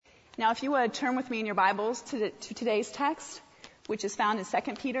Now, if you would turn with me in your Bibles to today's text, which is found in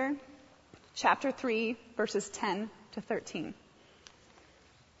 2 Peter chapter 3, verses 10 to 13.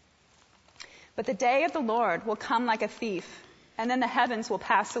 But the day of the Lord will come like a thief, and then the heavens will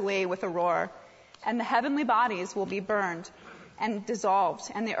pass away with a roar, and the heavenly bodies will be burned and dissolved,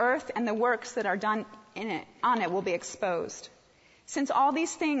 and the earth and the works that are done on it will be exposed. Since all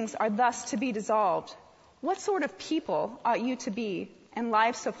these things are thus to be dissolved, what sort of people ought you to be in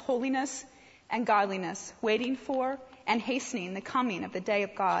lives of holiness and godliness, waiting for and hastening the coming of the day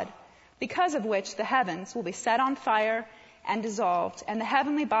of God, because of which the heavens will be set on fire and dissolved, and the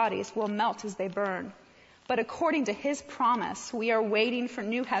heavenly bodies will melt as they burn. But according to his promise, we are waiting for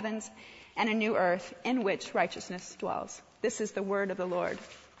new heavens and a new earth in which righteousness dwells. This is the word of the Lord.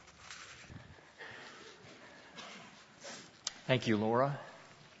 Thank you, Laura.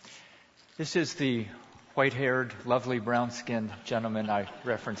 This is the white-haired, lovely, brown-skinned gentleman I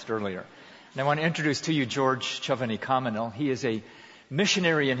referenced earlier. And I want to introduce to you George Chavani-Kaminal. He is a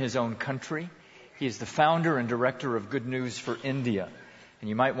missionary in his own country. He is the founder and director of Good News for India. And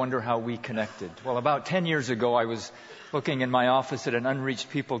you might wonder how we connected. Well, about 10 years ago, I was looking in my office at an Unreached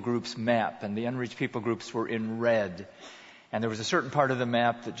People Groups map, and the Unreached People Groups were in red. And there was a certain part of the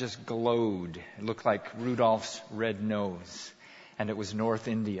map that just glowed. It looked like Rudolph's red nose. And it was North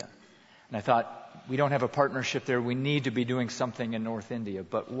India. And I thought, we don't have a partnership there. We need to be doing something in North India.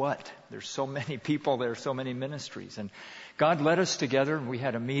 But what? There's so many people there, so many ministries. And God led us together. We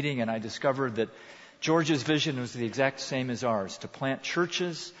had a meeting, and I discovered that George's vision was the exact same as ours, to plant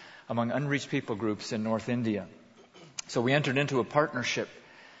churches among unreached people groups in North India. So we entered into a partnership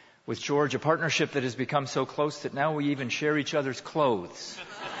with George, a partnership that has become so close that now we even share each other's clothes.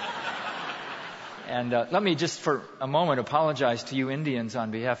 And let me just for a moment apologize to you Indians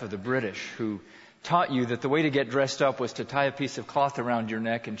on behalf of the British who taught you that the way to get dressed up was to tie a piece of cloth around your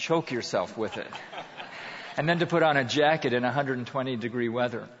neck and choke yourself with it. And then to put on a jacket in 120-degree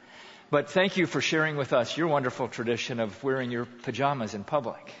weather. But thank you for sharing with us your wonderful tradition of wearing your pajamas in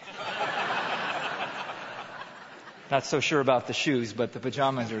public. Not so sure about the shoes, but the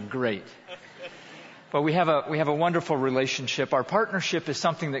pajamas are great. But we have a wonderful relationship. Our partnership is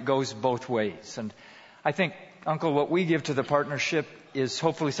something that goes both ways. And I think, Uncle, what we give to the partnership is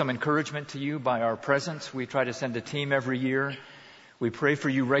hopefully some encouragement to you by our presence. We try to send a team every year. We pray for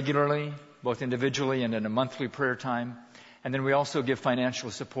you regularly, both individually and in a monthly prayer time. And then we also give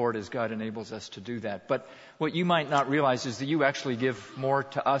financial support as God enables us to do that. But what you might not realize is that you actually give more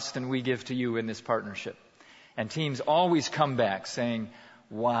to us than we give to you in this partnership. And teams always come back saying,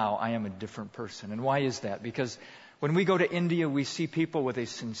 wow, I am a different person. And why is that? Because when we go to India, we see people with a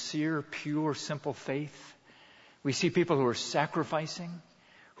sincere, pure, simple faith. We see people who are sacrificing,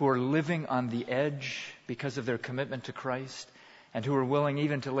 who are living on the edge because of their commitment to Christ, and who are willing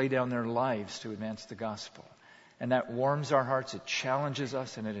even to lay down their lives to advance the gospel. And that warms our hearts, it challenges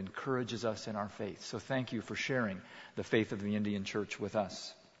us, and it encourages us in our faith. So thank you for sharing the faith of the Indian church with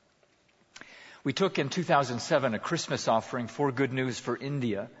us. We took in 2007 a Christmas offering for Good News for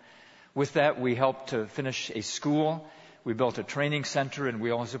India. With that, we helped to finish a school. We built a training center, and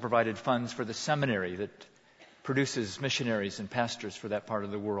we also provided funds for the seminary that produces missionaries and pastors for that part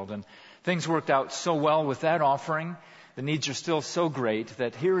of the world. And things worked out so well with that offering. The needs are still so great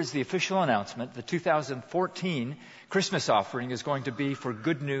that here is the official announcement. The 2014 Christmas offering is going to be for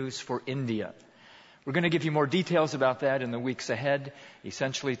Good News for India. We're going to give you more details about that in the weeks ahead,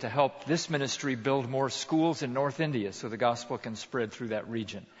 essentially to help this ministry build more schools in North India so the gospel can spread through that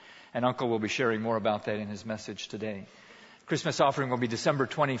region. And Uncle will be sharing more about that in his message today. Christmas offering will be December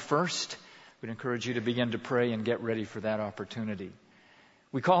 21st. We'd encourage you to begin to pray and get ready for that opportunity.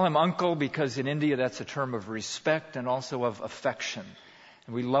 We call him Uncle because in India that's a term of respect and also of affection.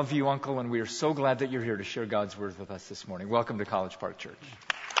 And we love you, Uncle, and we are so glad that you're here to share God's word with us this morning. Welcome to College Park Church.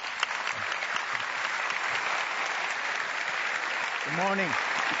 Good morning.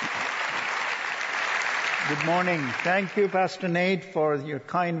 Good morning. Thank you, Pastor Nate, for your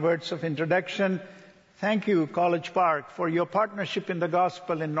kind words of introduction. Thank you, College Park, for your partnership in the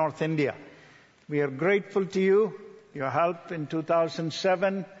gospel in North India. We are grateful to you. Your help in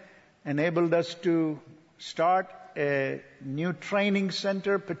 2007 enabled us to start a new training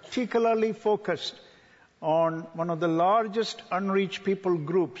center, particularly focused on one of the largest unreached people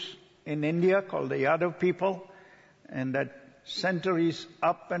groups in India called the Yadav people. And that center is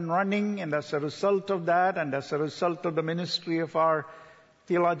up and running, and as a result of that, and as a result of the ministry of our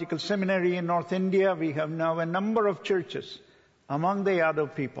theological seminary in North India, we have now a number of churches among the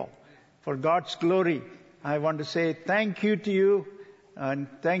Yadav people. For God's glory, I want to say thank you to you, and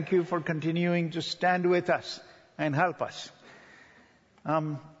thank you for continuing to stand with us and help us.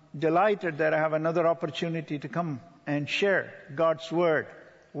 delighted that I have another opportunity to come and share God's Word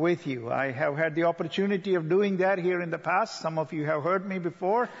with you. I have had the opportunity of doing that here in the past. Some of you have heard me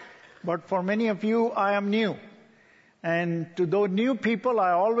before, but for many of you, I am new. And to those new people,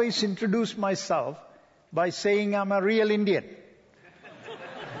 I always introduce myself by saying I'm a real Indian.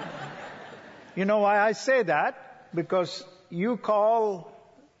 You know why I say that? Because you call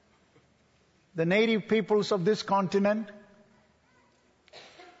the native peoples of this continent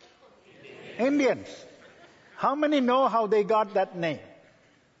Indians. How many know how they got that name?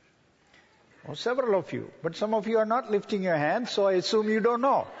 Well, several of you. But some of you are not lifting your hands, so I assume you don't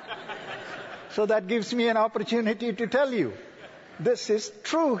know. So that gives me an opportunity to tell you. This is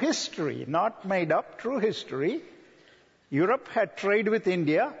true history, not made up, true history. Europe had trade with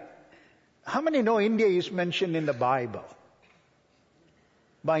India. How many know India is mentioned in the Bible?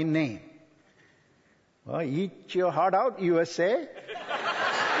 By name. Well, eat your heart out, USA.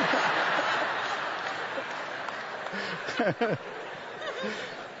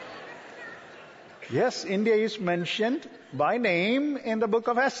 Yes, India is mentioned by name in the book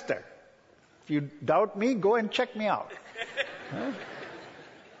of Esther. If you doubt me, go and check me out.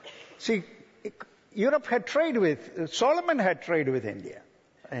 See, Europe had trade with, Solomon had trade with India.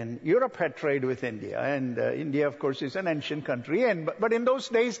 And Europe had trade with India. And India, of course, is an ancient country. But in those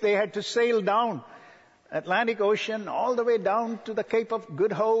days, they had to sail down Atlantic Ocean all the way down to the Cape of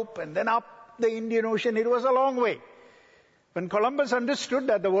Good Hope and then up the Indian Ocean. It was a long way. When Columbus understood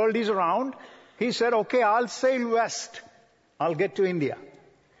that the world is round, he said, okay, I'll sail west. I'll get to India.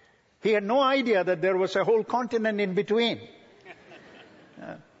 He had no idea that there was a whole continent in between.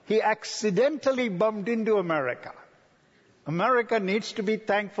 He accidentally bumped into America. America needs to be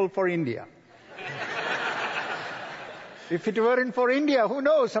thankful for India. If it weren't for India, who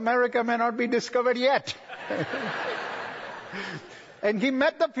knows? America may not be discovered yet. And he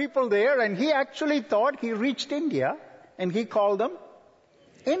met the people there, and he actually thought he reached India, and he called them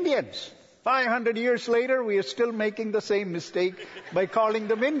Indians. 500 years later, we are still making the same mistake by calling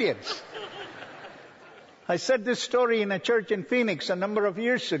them Indians. I said this story in a church in Phoenix a number of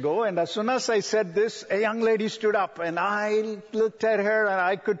years ago, and as soon as I said this, a young lady stood up, and I looked at her, and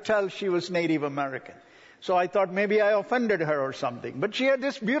I could tell she was Native American. So I thought maybe I offended her or something. But she had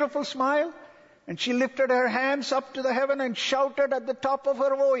this beautiful smile, and she lifted her hands up to the heaven and shouted at the top of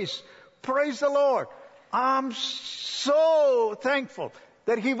her voice, "Praise the Lord. I'm so thankful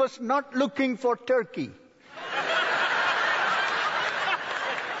that he was not looking for turkey."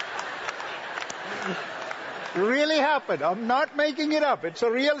 Really happened. I'm not making it up. It's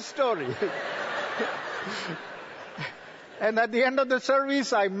a real story. And at the end of the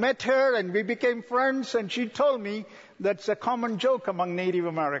service, I met her and we became friends, and she told me that's a common joke among Native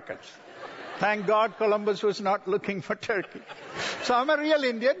Americans. Thank God Columbus was not looking for turkey. So I'm a real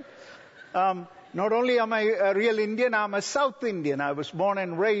Indian. Not only am I a real Indian, I'm a South Indian. I was born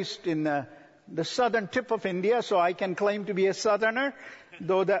and raised in the southern tip of India, so I can claim to be a southerner,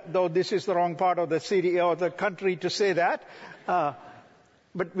 though this is the wrong part of the city or the country to say that.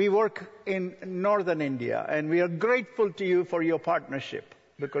 But we work in northern India, and we are grateful to you for your partnership,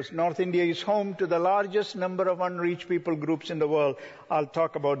 because North India is home to the largest number of unreached people groups in the world. I'll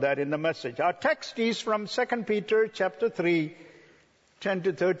talk about that in the message. Our text is from 2 Peter chapter 3, 10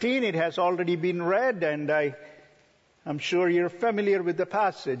 to 13. It has already been read, and I'm sure you're familiar with the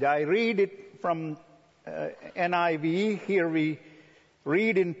passage. I read it from NIV. Here we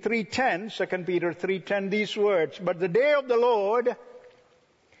read in 3:10, 2 Peter 3:10, these words, "But the day of the Lord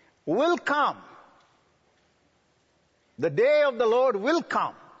will come." The day of the Lord will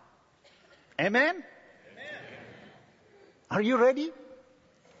come. Amen? Amen. Are you ready?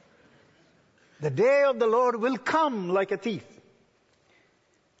 The day of the Lord will come like a thief.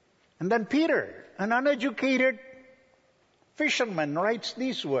 And then Peter, an uneducated fisherman, writes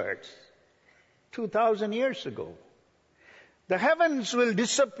these words 2,000 years ago. "The heavens will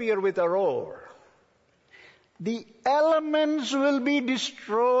disappear with a roar. The elements will be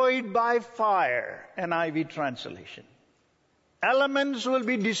destroyed by fire." NIV translation. Elements will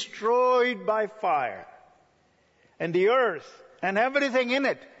be destroyed by fire. And the earth and everything in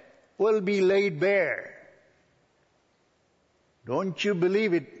it will be laid bare. Don't you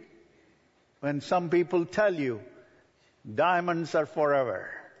believe it when some people tell you diamonds are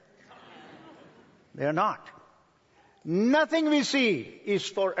forever? They're not. Nothing we see is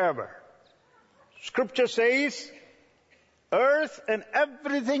forever. Scripture says, earth and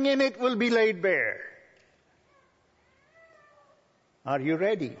everything in it will be laid bare. Are you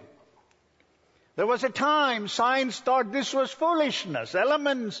ready? There was a time science thought this was foolishness.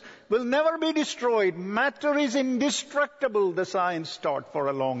 Elements will never be destroyed. Matter is indestructible, the science thought for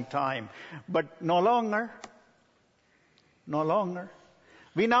a long time. But no longer. No longer.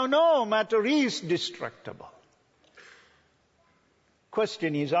 We now know matter is destructible.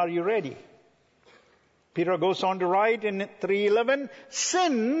 Question is, are you ready? Peter goes on to write in 3:11,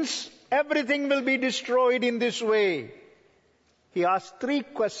 since everything will be destroyed in this way, he asks 3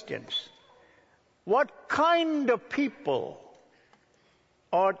 questions. What kind of people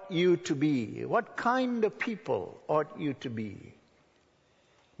ought you to be? What kind of people ought you to be?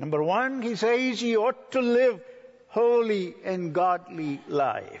 Number 1, he says you ought to live holy and godly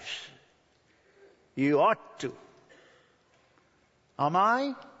lives. You ought to. Am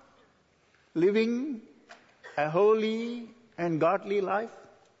I living a holy and godly life?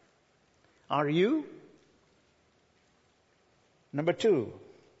 Are you? Number 2,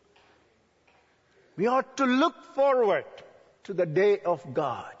 we ought to look forward to the day of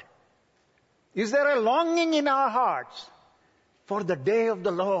God. Is there a longing in our hearts for the day of the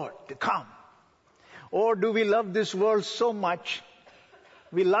Lord to come? Or do we love this world so much?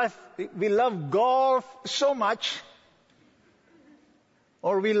 We love golf so much.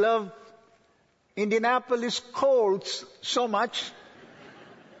 Or we love Indianapolis Colts so much.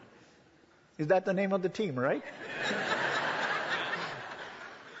 Is that the name of the team, right?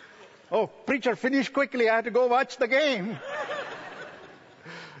 Oh, preacher, finish quickly. I have to go watch the game.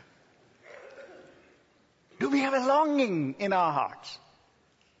 Do we have a longing in our hearts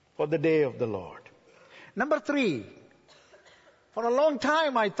for the day of the Lord? Number 3, for a long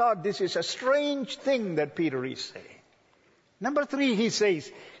time I thought this is a strange thing that Peter is saying. Number 3, he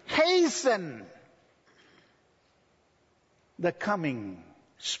says, hasten the coming,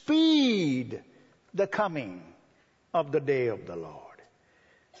 speed the coming of the day of the Lord.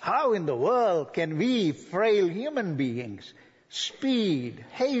 How in the world can we, frail human beings, speed,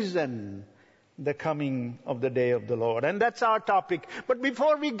 hasten the coming of the day of the Lord? And that's our topic. But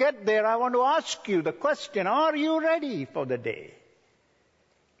before we get there, I want to ask you the question, are you ready for the day?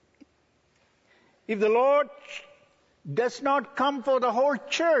 If the Lord does not come for the whole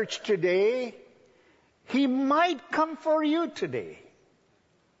church today, He might come for you today.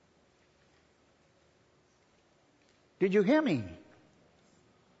 Did you hear me?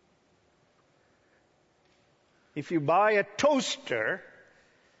 If you buy a toaster,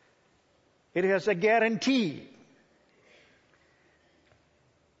 it has a guarantee.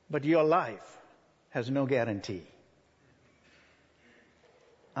 But your life has no guarantee.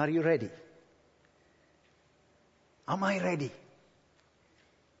 Are you ready? Am I ready?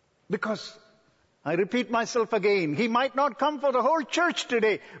 Because, I repeat myself again, He might not come for the whole church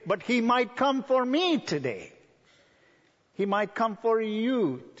today, but He might come for me today. He might come for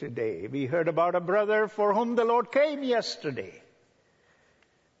you today. We heard about a brother for whom the Lord came yesterday.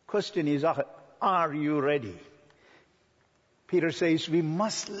 Question is, are you ready? Peter says we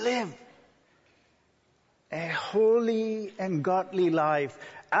must live a holy and godly life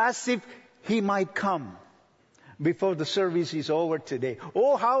as if He might come before the service is over today.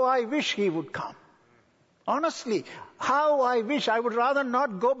 Oh, how I wish He would come. Honestly, how I wish. I would rather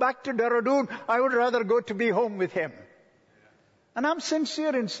not go back to Dehradun. I would rather go to be home with Him. And I'm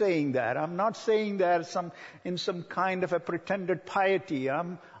sincere in saying that. I'm not saying that in some kind of a pretended piety.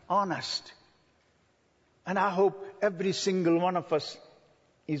 I'm honest. And I hope every single one of us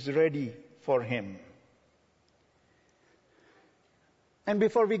is ready for Him. And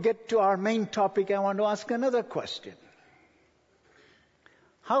before we get to our main topic, I want to ask another question.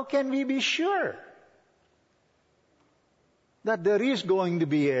 How can we be sure that there is going to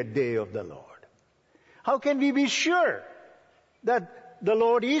be a day of the Lord? How can we be sure that the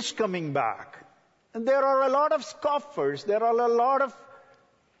Lord is coming back? And there are a lot of scoffers, there are a lot of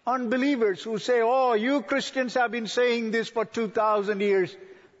unbelievers who say, oh, you Christians have been saying this for 2,000 years.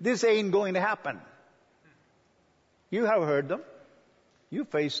 This ain't going to happen. You have heard them. You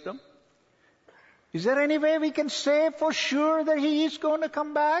faced them. Is there any way we can say for sure that He is going to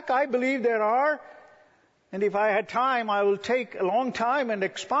come back? I believe there are. And if I had time, I will take a long time and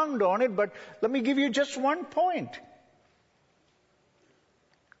expound on it. But let me give you just one point.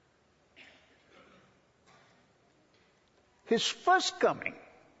 His first coming,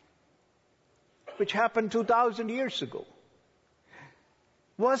 which happened 2,000 years ago,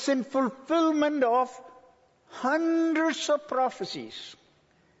 was in fulfillment of hundreds of prophecies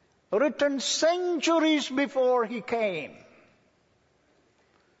written centuries before He came.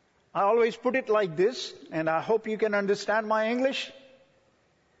 I always put it like this, and I hope you can understand my English.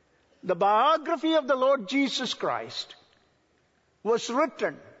 The biography of the Lord Jesus Christ was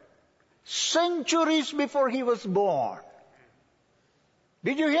written Centuries before he was born.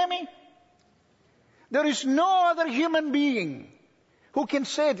 Did you hear me? There is no other human being who can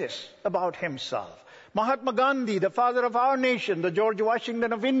say this about himself. Mahatma Gandhi, the father of our nation, the George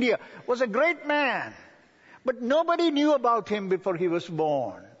Washington of India, was a great man. But nobody knew about him before he was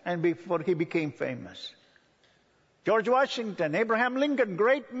born and before he became famous. George Washington, Abraham Lincoln,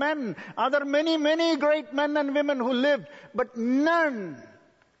 great men, other many, many great men and women who lived, but none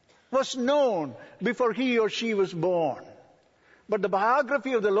was known before he or she was born. But the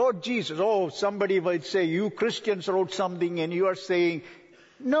biography of the Lord Jesus, somebody might say, you Christians wrote something and you are saying,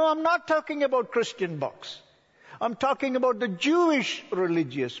 no, I'm not talking about Christian books. I'm talking about the Jewish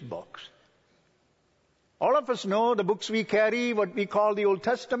religious books. All of us know the books we carry, what we call the Old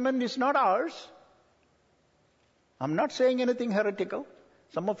Testament, is not ours. I'm not saying anything heretical.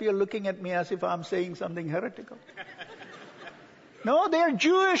 Some of you are looking at me as if I'm saying something heretical. No, they are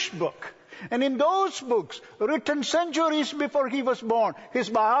Jewish books. And in those books, written centuries before he was born, his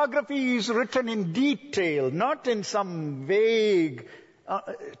biography is written in detail, not in some vague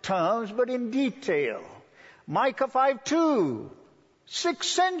terms, but in detail. Micah 5:2, 6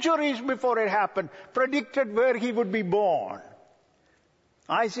 centuries before it happened, predicted where he would be born.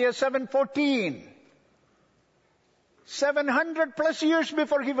 Isaiah 7:14, 700 plus years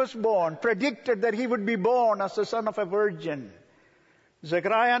before he was born, predicted that he would be born as the son of a virgin.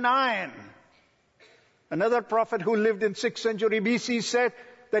 Zechariah 9, another prophet who lived in 6th century BC, said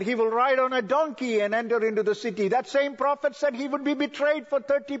that he will ride on a donkey and enter into the city. That same prophet said he would be betrayed for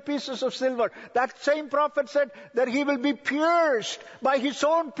 30 pieces of silver. That same prophet said that he will be pierced by his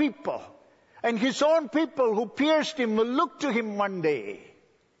own people. And his own people who pierced him will look to him one day.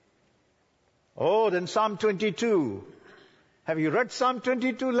 Then Psalm 22. Have you read Psalm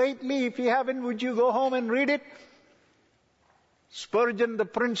 22 lately? If you haven't, would you go home and read it? Spurgeon, the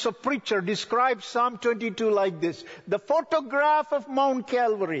Prince of Preacher, describes Psalm 22 like this. The photograph of Mount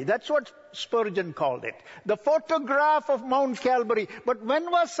Calvary. That's what Spurgeon called it. The photograph of Mount Calvary. But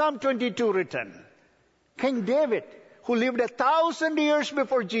when was Psalm 22 written? King David, who lived 1,000 years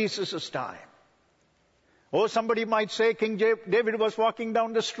before Jesus' time. Somebody might say King David was walking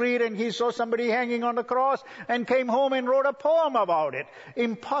down the street and he saw somebody hanging on the cross and came home and wrote a poem about it.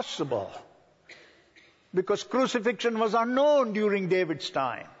 Impossible. Because crucifixion was unknown during David's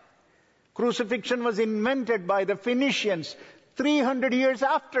time. Crucifixion was invented by the Phoenicians 300 years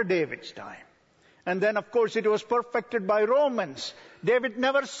after David's time. And then, of course, it was perfected by Romans. David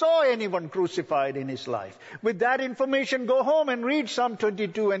never saw anyone crucified in his life. With that information, go home and read Psalm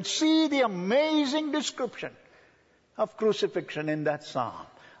 22 and see the amazing description of crucifixion in that psalm,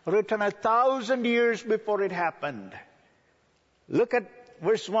 written 1,000 years before it happened. Look at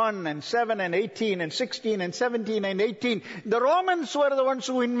verse 1 and 7 and 18 and 16 and 17 and 18. The Romans were the ones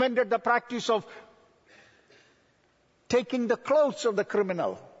who invented the practice of taking the clothes of the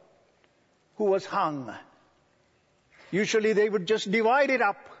criminal who was hung. Usually they would just divide it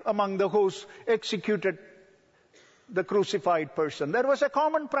up among those executed the crucified person. That was a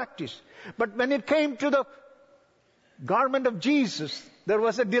common practice. But when it came to the garment of Jesus, there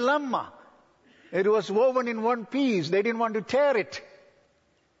was a dilemma. It was woven in one piece. They didn't want to tear it.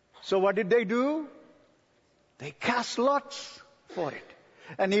 So what did they do? They cast lots for it.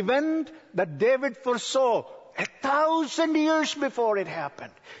 An event that David foresaw 1,000 years before it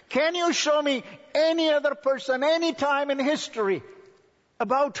happened. Can you show me any other person, any time in history,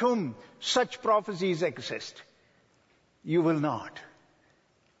 about whom such prophecies exist? You will not.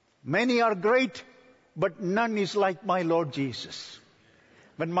 Many are great, but none is like my Lord Jesus.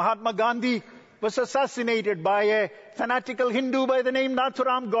 When Mahatma Gandhi was assassinated by a fanatical Hindu by the name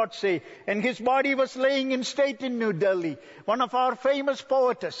Nathuram Godse, and his body was laying in state in New Delhi, one of our famous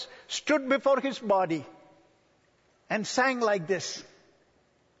poetess stood before his body and sang like this.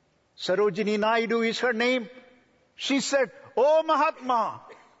 Sarojini Naidu is her name. She said, "Oh Mahatma,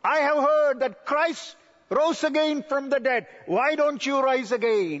 I have heard that Christ rose again from the dead. Why don't you rise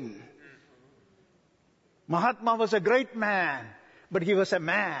again?" Mahatma was a great man, but he was a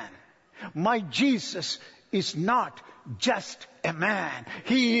man. My Jesus is not just a man.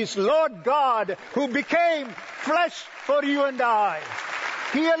 He is Lord God who became flesh for you and I.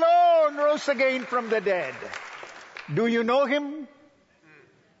 He alone rose again from the dead. Do you know him?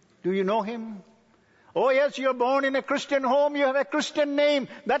 Do you know him? Oh yes, you're born in a Christian home, you have a Christian name.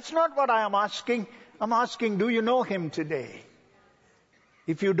 That's not what I am asking. I'm asking, do you know him today?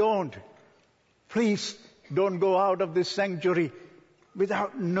 If you don't, please don't go out of this sanctuary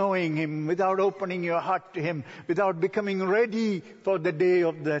without knowing him, without opening your heart to him, without becoming ready for the day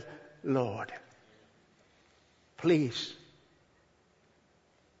of the Lord. Please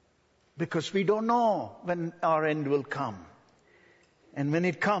Because we don't know when our end will come. And when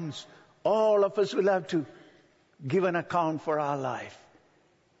it comes, all of us will have to give an account for our life.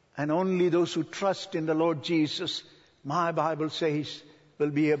 And only those who trust in the Lord Jesus, my Bible says, will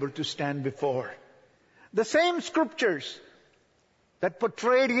be able to stand before. The same scriptures that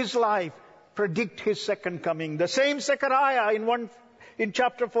portrayed his life predict his second coming. The same Zechariah in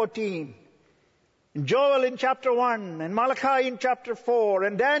chapter 14, Joel in chapter 1, and Malachi in chapter 4,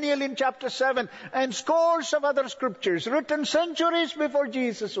 and Daniel in chapter 7, and scores of other scriptures written centuries before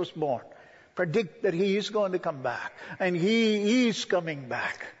Jesus was born predict that he is going to come back. And he is coming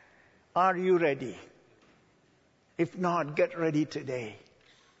back. Are you ready? If not, get ready today.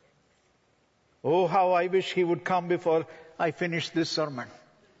 Oh, how I wish he would come before I finish this sermon.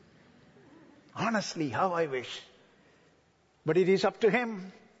 Honestly, how I wish. But it is up to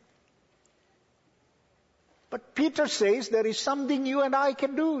him. But Peter says there is something you and I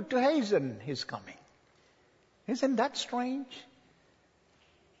can do to hasten his coming. Isn't that strange?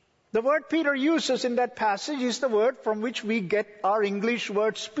 The word Peter uses in that passage is the word from which we get our English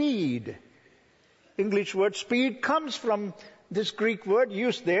word speed. English word speed comes from this Greek word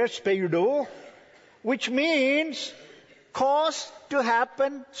used there, speido, which means cause to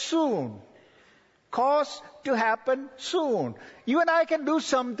happen soon. Cause to happen soon. You and I can do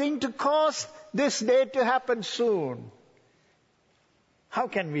something to cause this day to happen soon. How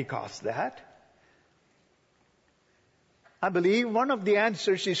can we cause that? I believe one of the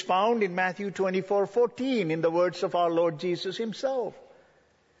answers is found in Matthew 24:14 in the words of our Lord Jesus himself.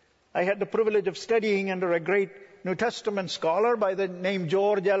 I had the privilege of studying under a great New Testament scholar by the name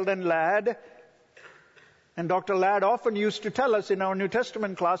George Eldon Ladd. And Dr. Ladd often used to tell us in our New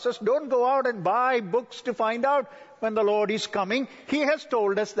Testament classes, don't go out and buy books to find out when the Lord is coming. He has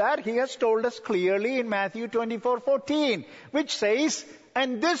told us that. He has told us clearly in Matthew 24:14, which says,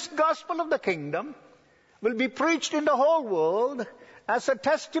 and this gospel of the kingdom will be preached in the whole world as a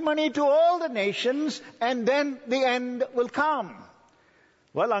testimony to all the nations, and then the end will come.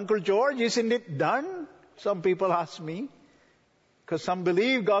 Well, Uncle George, isn't it done? Some people ask me. Because some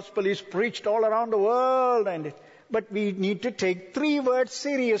believe gospel is preached all around the world. But we need to take 3 words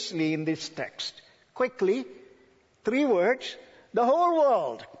seriously in this text. Quickly, 3 words. The whole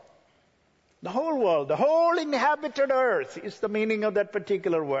world. The whole world. The whole inhabited earth is the meaning of that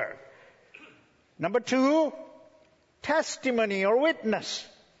particular word. Number 2, testimony or witness.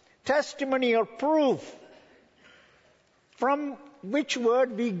 Testimony or proof. From which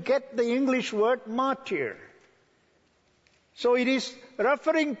word we get the English word martyr. So it is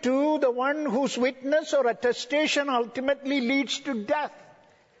referring to the one whose witness or attestation ultimately leads to death.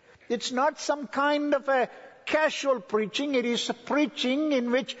 It's not some kind of a casual preaching. It is a preaching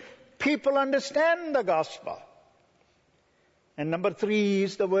in which people understand the gospel. And number 3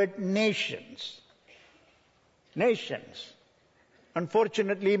 is the word nations. Nations.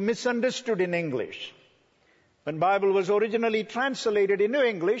 Unfortunately misunderstood in English. When Bible was originally translated into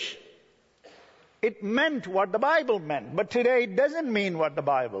English, it meant what the Bible meant. But today it doesn't mean what the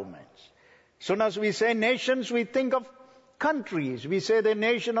Bible means. Soon as we say nations, we think of countries. We say the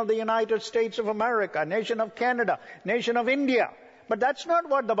nation of the United States of America, nation of Canada, nation of India. But that's not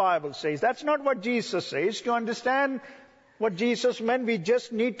what the Bible says. That's not what Jesus says. To understand what Jesus meant, we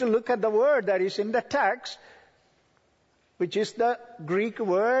just need to look at the word that is in the text, which is the Greek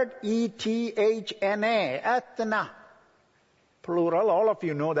word ethna, ethna. Plural, all of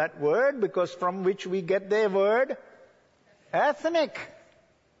you know that word because from which we get the word ethnic.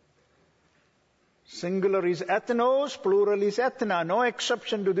 Singular is ethnos, plural is ethna. No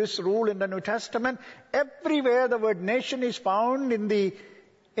exception to this rule in the New Testament. Everywhere the word nation is found in the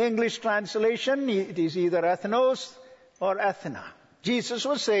English translation, it is either ethnos or ethna. Jesus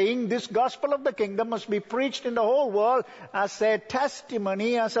was saying this gospel of the kingdom must be preached in the whole world as a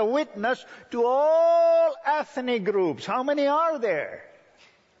testimony, as a witness to all ethnic groups. How many are there?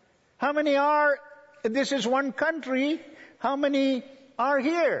 How many are, this is one country, how many are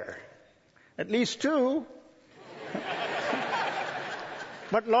here? At least 2.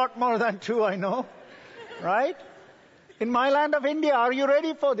 But lot more than 2, I know. Right? In my land of India, are you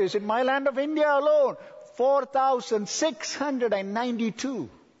ready for this? In my land of India alone, 4,692.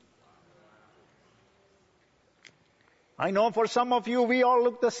 I know for some of you, we all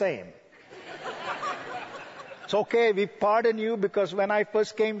look the same. It's okay, we pardon you because when I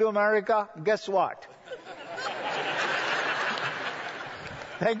first came to America, guess what?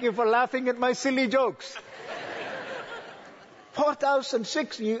 Thank you for laughing at my silly jokes.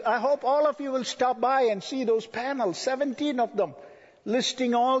 4,006. I hope all of you will stop by and see those panels, 17 of them,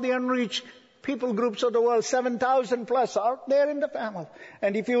 listing all the unreached people groups of the world, 7,000 plus out there in the panel.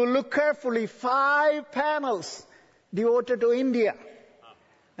 And if you look carefully, 5 panels devoted to India.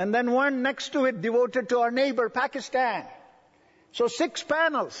 And then one next to it devoted to our neighbor, Pakistan. So 6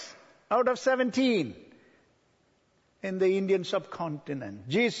 panels out of 17 in the Indian subcontinent.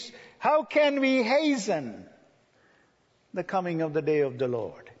 Jesus, how can we hasten the coming of the day of the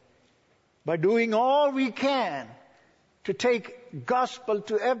Lord? By doing all we can to take gospel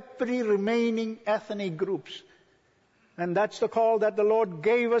to every remaining ethnic groups. And that's the call that the Lord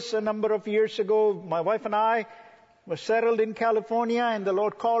gave us a number of years ago. My wife and I were settled in California, and the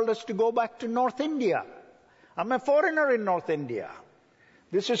Lord called us to go back to North India. I'm a foreigner in North India.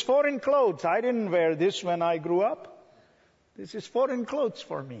 This is foreign clothes. I didn't wear this when I grew up. This is foreign clothes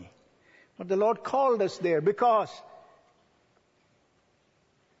for me. But the Lord called us there because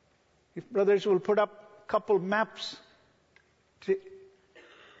if brothers will put up a couple maps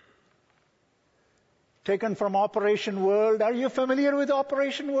taken from Operation World. Are you familiar with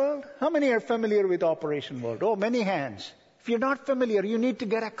Operation World? How many are familiar with Operation World? Oh, many hands. If you're not familiar, you need to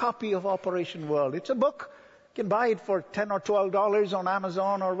get a copy of Operation World. It's a book. You can buy it for $10 or $12 on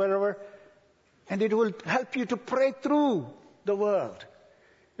Amazon or wherever. And it will help you to pray through the world.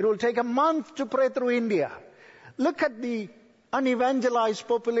 It will take a month to pray through India. Look at the unevangelized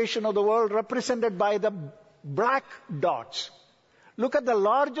population of the world represented by the black dots. Look at the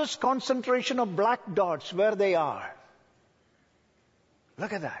largest concentration of black dots, where they are.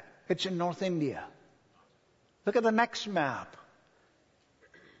 Look at that. It's in North India. Look at the next map.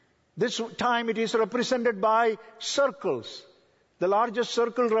 This time it is represented by circles. The largest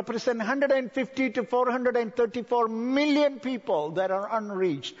circle represents 150 to 434 million people that are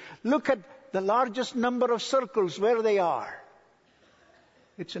unreached. Look at the largest number of circles, where they are.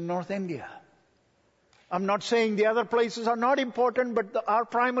 It's in North India. I'm not saying the other places are not important, but our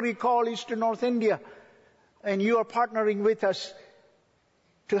primary call is to North India. And you are partnering with us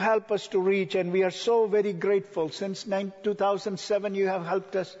to help us to reach. And we are so very grateful. Since 2007, you have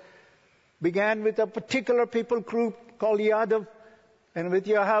helped us. Began with a particular people group called Yadav. And with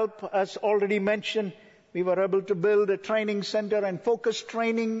your help, as already mentioned, we were able to build a training center and focus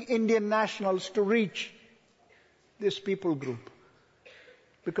training Indian nationals to reach this people group.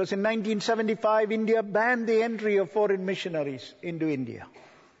 Because in 1975, India banned the entry of foreign missionaries into India.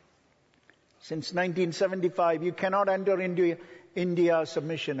 Since 1975, you cannot enter India as a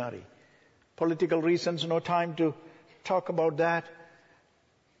missionary. Political reasons, no time to talk about that.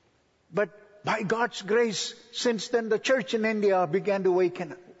 But by God's grace, since then the church in India began to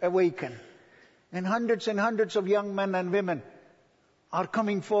awaken. And hundreds of young men and women are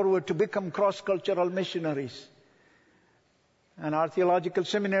coming forward to become cross-cultural missionaries. And our theological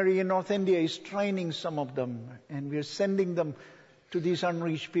seminary in North India is training some of them. And we are sending them to these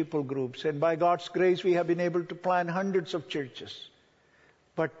unreached people groups. And by God's grace, we have been able to plant hundreds of churches.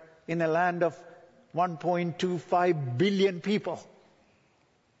 But in a land of 1.25 billion people.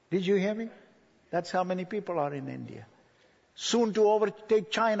 Did you hear me? That's how many people are in India. Soon to overtake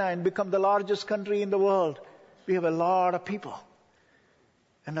China and become the largest country in the world. We have a lot of people.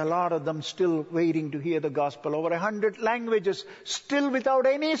 And a lot of them still waiting to hear the gospel. Over 100 languages, still without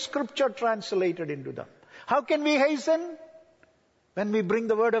any scripture translated into them. How can we hasten? When we bring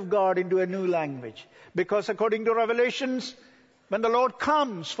the word of God into a new language. Because according to Revelations, when the Lord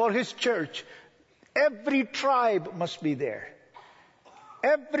comes for His church, every tribe must be there.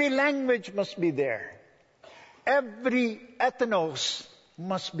 Every language must be there. Every ethnos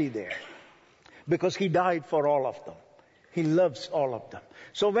must be there. Because He died for all of them. He loves all of them.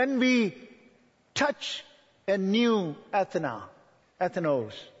 So when we touch a new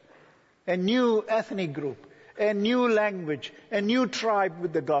ethnos, a new ethnic group, a new language, a new tribe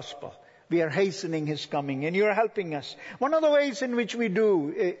with the gospel, we are hastening His coming, and you are helping us. One of the ways in which we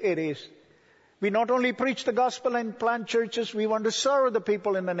do it is, we not only preach the gospel and plant churches, we want to serve the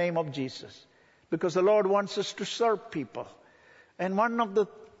people in the name of Jesus. Because the Lord wants us to serve people. And one of the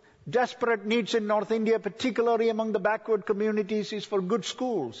desperate needs in North India, particularly among the backward communities, is for good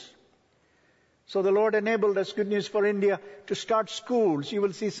schools. So the Lord enabled us, Good News for India, to start schools. You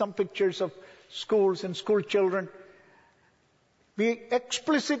will see some pictures of schools and school children. We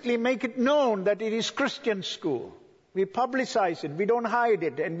explicitly make it known that it is Christian school. We publicize it. We don't hide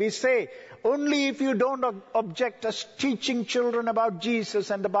it. And we say, only if you don't object us teaching children about Jesus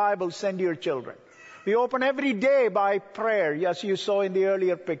and the Bible, send your children. We open every day by prayer, as you saw in the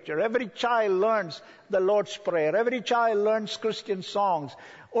earlier picture. Every child learns the Lord's Prayer. Every child learns Christian songs.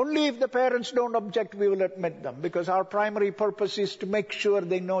 Only if the parents don't object, we will admit them. Because our primary purpose is to make sure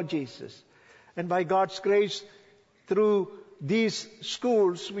they know Jesus. And by God's grace, through these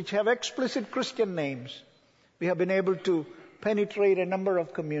schools which have explicit Christian names, we have been able to penetrate a number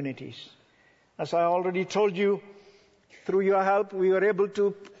of communities. As I already told you, through your help, we were able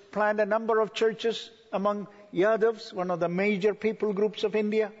to plant a number of churches among Yadavs, one of the major people groups of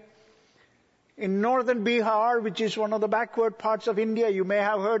India. In northern Bihar, which is one of the backward parts of India, you may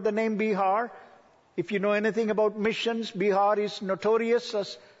have heard the name Bihar. If you know anything about missions, Bihar is notorious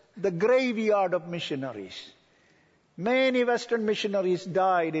as the graveyard of missionaries. Many Western missionaries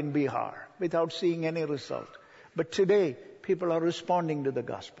died in Bihar without seeing any result. But today, people are responding to the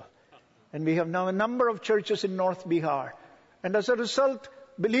gospel. And we have now a number of churches in North Bihar. And as a result,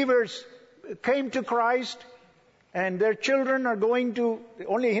 believers came to Christ, and their children are going to,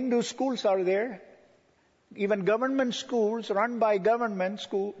 only Hindu schools are there. Even government schools run by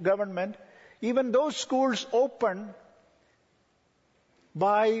government, even those schools open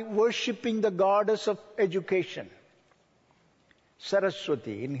by worshipping the goddess of education,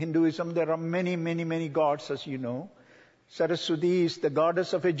 Saraswati. In Hinduism, there are many, many, many gods, as you know. Saraswati is the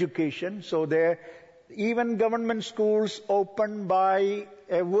goddess of education. So there, even government schools open by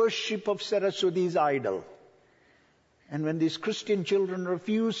a worship of Saraswati's idol. And when these Christian children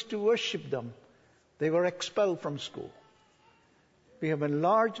refused to worship them, they were expelled from school. We have a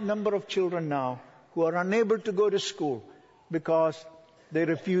large number of children now who are unable to go to school because they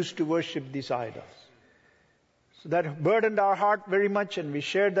refuse to worship these idols. So that burdened our heart very much, and we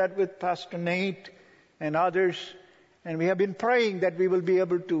shared that with Pastor Nate and others. And we have been praying that we will be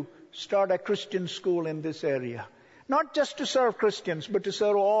able to start a Christian school in this area. Not just to serve Christians, but to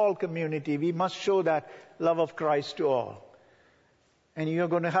serve all community. We must show that love of Christ to all. And you're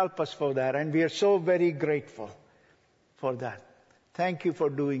going to help us for that. And we are so very grateful for that. Thank you for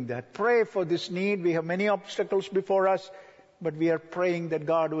doing that. Pray for this need. We have many obstacles before us, but we are praying that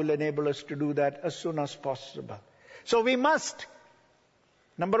God will enable us to do that as soon as possible. So we must,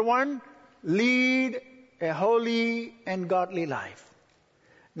 number one, lead a holy and godly life.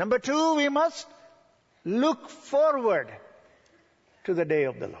 Number two, we must look forward to the day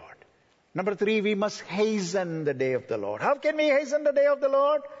of the Lord. Number three, we must hasten the day of the Lord. How can we hasten the day of the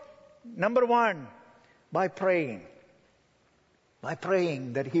Lord? Number one, by praying. By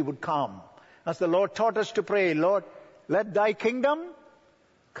praying that He would come. As the Lord taught us to pray, Lord, let Thy kingdom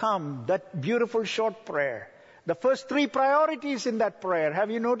come. That beautiful short prayer. The first three priorities in that prayer.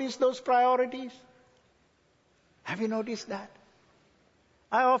 Have you noticed those priorities? Have you noticed that?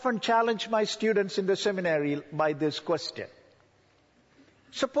 I often challenge my students in the seminary by this question.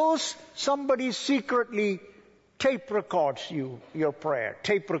 Suppose somebody secretly tape records your prayer.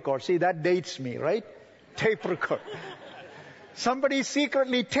 Tape record. See, that dates me, right? Tape record. Somebody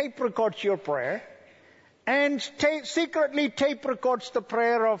secretly tape records your prayer and secretly tape records the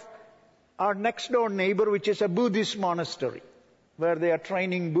prayer of our next door neighbor, which is a Buddhist monastery, where they are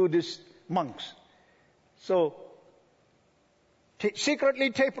training Buddhist monks. So,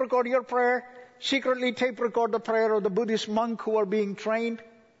 secretly tape record your prayer, secretly tape record the prayer of the Buddhist monk who are being trained,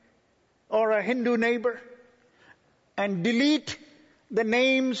 or a Hindu neighbor, and delete the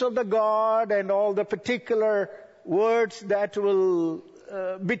names of the God and all the particular words that will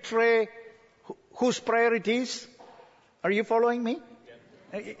betray whose prayer it is. Are you following me?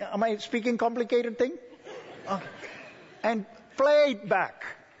 Am I speaking complicated thing? Okay. And play it back.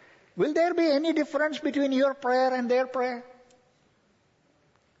 Will there be any difference between your prayer and their prayer?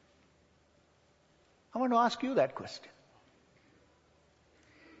 I want to ask you that question.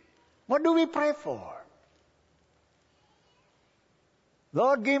 What do we pray for?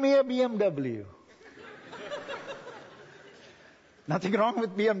 Lord, give me a BMW. Nothing wrong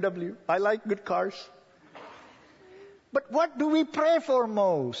with BMW. I like good cars. But what do we pray for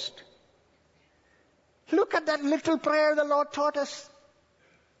most? Look at that little prayer the Lord taught us.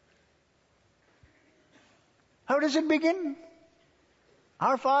 How does it begin?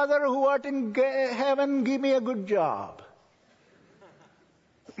 Our Father who art in heaven, give me a good job.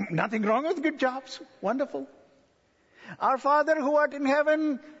 Nothing wrong with good jobs. Wonderful. Our Father who art in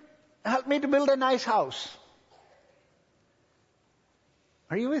heaven, help me to build a nice house.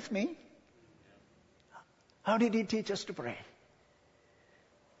 Are you with me? How did He teach us to pray?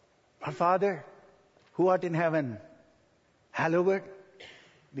 Our Father who art in heaven, hallowed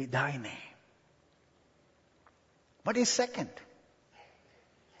be Thy name. What is second?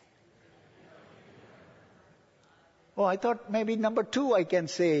 Oh, I thought maybe number 2 I can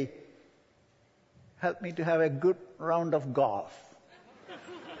say, help me to have a good round of golf.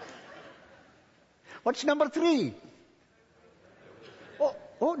 What's number 3?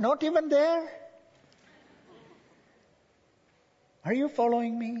 Oh, not even there? Are you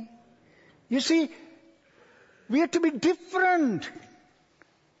following me? You see, We are to be different.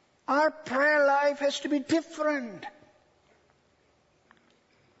 Our prayer life has to be different.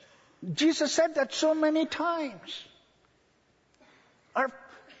 Jesus said that so many times.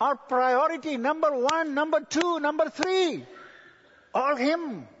 Our priority, number 1, number 2, number 3, all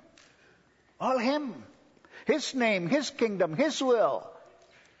Him. All Him. His name, His kingdom, His will.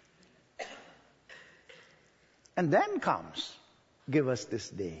 And then comes, give us this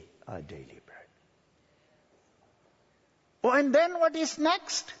day our daily bread. Oh, and then what is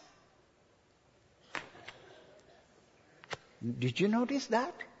next? Did you notice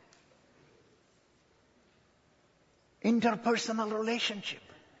that? Interpersonal relationship.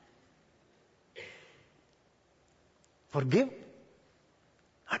 Forgive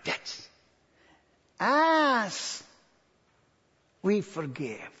our debts as we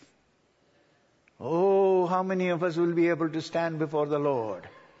forgive. Oh, how many of us will be able to stand before the Lord?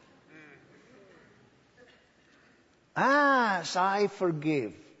 As I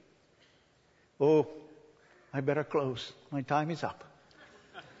forgive. Oh, I better close. My time is up.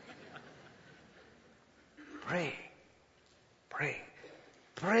 Pray. Pray.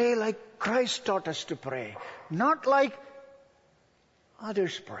 Pray like Christ taught us to pray. Not like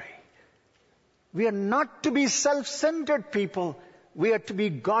others pray. We are not to be self-centered people. We are to be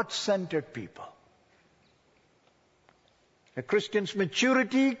God-centered people. A Christian's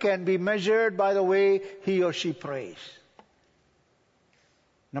maturity can be measured by the way he or she prays.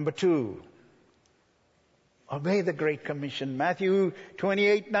 Number 2, obey the Great Commission. Matthew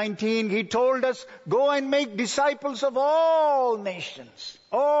 28:19, He told us, go and make disciples of all nations.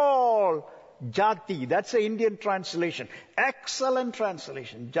 All jati. That's the Indian translation. Excellent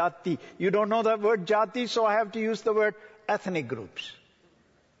translation. Jati. You don't know the word jati, so I have to use the word ethnic groups.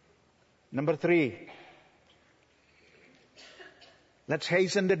 Number 3, let's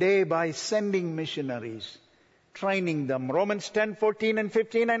hasten the day by sending missionaries, training them. Romans 10:14 and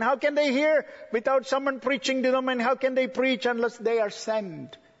 15. And how can they hear without someone preaching to them? And how can they preach unless they are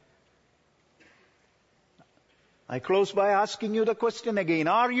sent? I close by asking you the question again.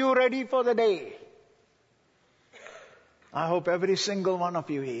 Are you ready for the day? I hope every single one of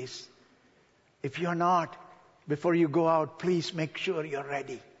you is. If you're not, before you go out, please make sure you're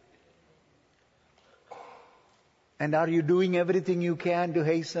ready. And are you doing everything you can to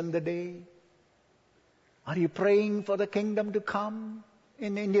hasten the day? Are you praying for the kingdom to come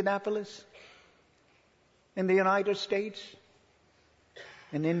in Indianapolis? In the United States?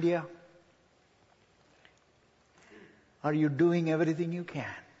 In India? Are you doing everything you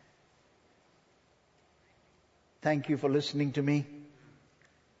can? Thank you for listening to me.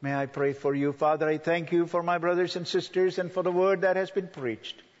 May I pray for you. Father, I thank you for my brothers and sisters and for the word that has been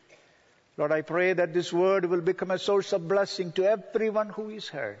preached. Lord, I pray that this word will become a source of blessing to everyone who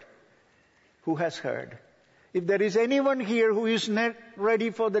has heard. If there is anyone here who is not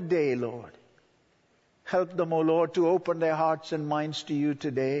ready for the day, Lord, help them, O Lord, to open their hearts and minds to you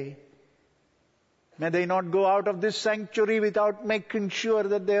today. May they not go out of this sanctuary without making sure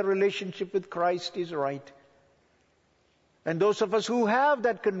that their relationship with Christ is right. And those of us who have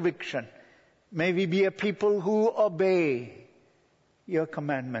that conviction, may we be a people who obey your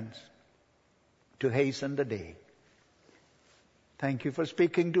commandments to hasten the day. Thank you for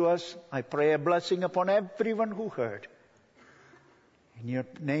speaking to us. I pray a blessing upon everyone who heard. In your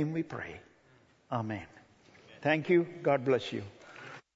name we pray. Amen. Thank you. God bless you.